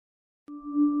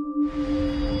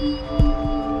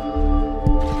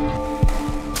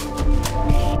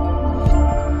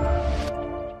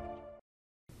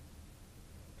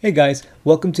Hey guys,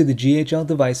 welcome to the GHL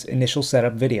device initial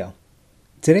setup video.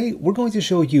 Today we're going to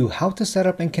show you how to set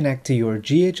up and connect to your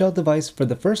GHL device for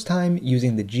the first time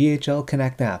using the GHL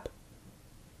Connect app.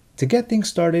 To get things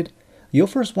started, you'll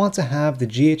first want to have the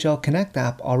GHL Connect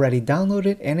app already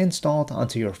downloaded and installed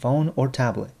onto your phone or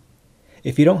tablet.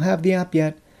 If you don't have the app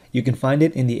yet, you can find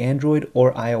it in the Android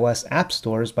or iOS app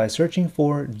stores by searching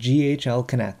for GHL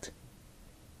Connect.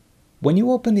 When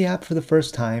you open the app for the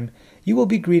first time, you will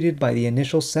be greeted by the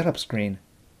initial setup screen.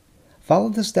 Follow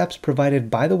the steps provided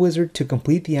by the wizard to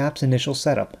complete the app's initial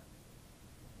setup.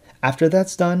 After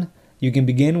that's done, you can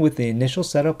begin with the initial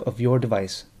setup of your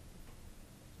device.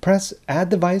 Press Add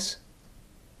Device,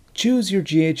 choose your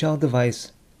GHL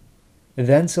device,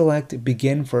 then select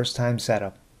Begin First Time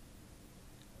Setup.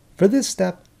 For this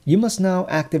step, you must now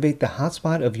activate the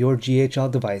hotspot of your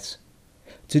GHL device.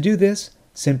 To do this,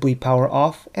 simply power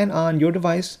off and on your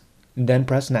device, then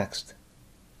press Next.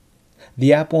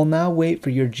 The app will now wait for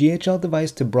your GHL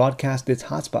device to broadcast its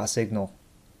hotspot signal.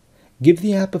 Give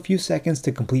the app a few seconds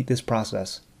to complete this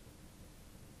process.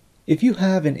 If you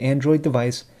have an Android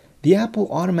device, the app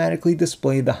will automatically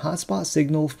display the hotspot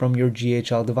signal from your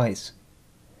GHL device.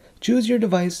 Choose your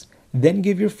device, then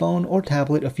give your phone or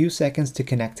tablet a few seconds to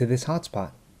connect to this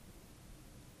hotspot.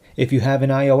 If you have an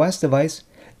iOS device,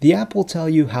 the app will tell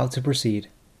you how to proceed.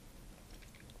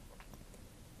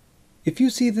 If you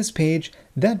see this page,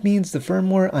 that means the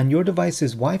firmware on your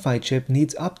device's Wi-Fi chip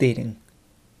needs updating.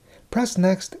 Press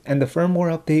Next and the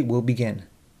firmware update will begin.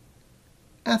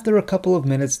 After a couple of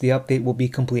minutes, the update will be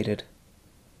completed.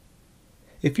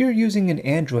 If you're using an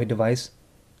Android device,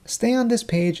 stay on this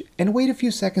page and wait a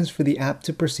few seconds for the app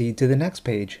to proceed to the next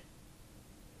page.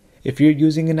 If you're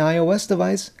using an iOS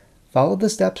device, follow the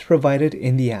steps provided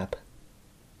in the app.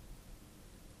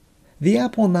 The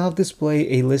app will now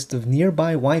display a list of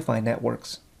nearby Wi-Fi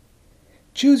networks.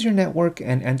 Choose your network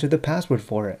and enter the password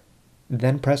for it,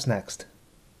 then press Next.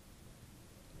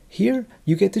 Here,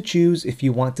 you get to choose if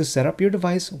you want to set up your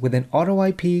device with an auto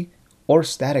IP or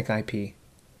static IP.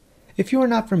 If you are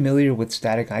not familiar with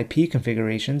static IP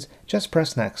configurations, just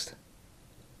press Next.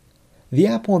 The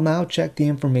app will now check the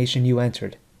information you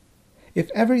entered.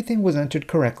 If everything was entered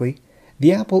correctly,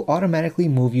 the app will automatically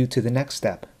move you to the next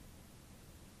step.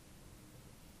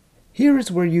 Here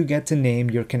is where you get to name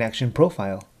your connection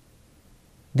profile.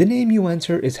 The name you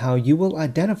enter is how you will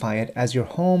identify it as your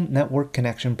home network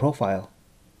connection profile.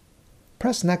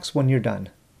 Press Next when you're done.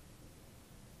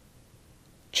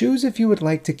 Choose if you would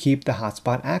like to keep the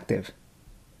hotspot active.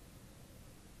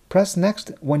 Press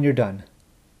Next when you're done.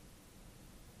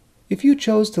 If you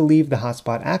chose to leave the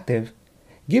hotspot active,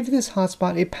 give this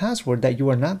hotspot a password that you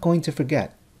are not going to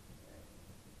forget.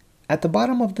 At the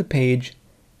bottom of the page,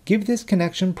 give this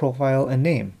connection profile a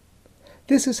name.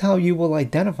 This is how you will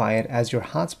identify it as your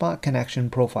hotspot connection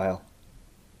profile.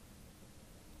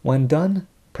 When done,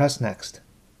 press Next.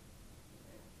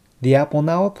 The app will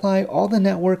now apply all the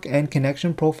network and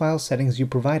connection profile settings you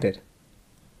provided.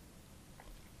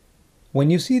 When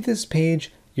you see this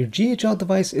page, your GHL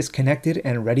device is connected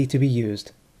and ready to be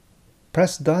used.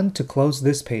 Press Done to close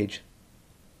this page.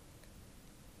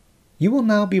 You will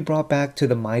now be brought back to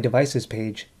the My Devices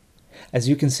page. As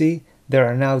you can see, there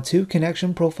are now two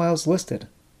connection profiles listed.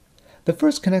 The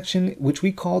first connection, which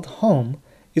we called Home,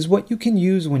 is what you can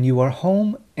use when you are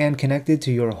home and connected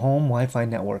to your home Wi-Fi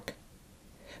network.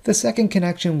 The second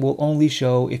connection will only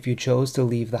show if you chose to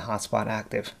leave the hotspot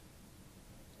active.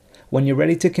 When you're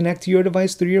ready to connect to your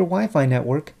device through your Wi-Fi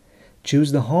network,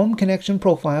 choose the Home connection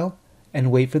profile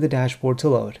and wait for the dashboard to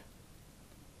load.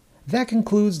 That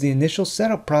concludes the initial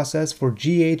setup process for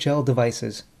GHL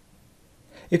devices.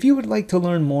 If you would like to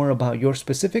learn more about your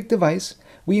specific device,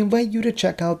 we invite you to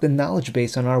check out the knowledge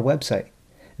base on our website.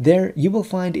 There, you will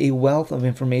find a wealth of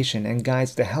information and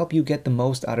guides to help you get the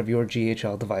most out of your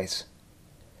GHL device.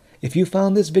 If you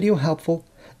found this video helpful,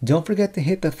 don't forget to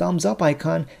hit the thumbs up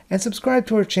icon and subscribe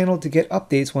to our channel to get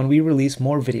updates when we release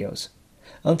more videos.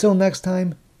 Until next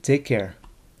time, take care.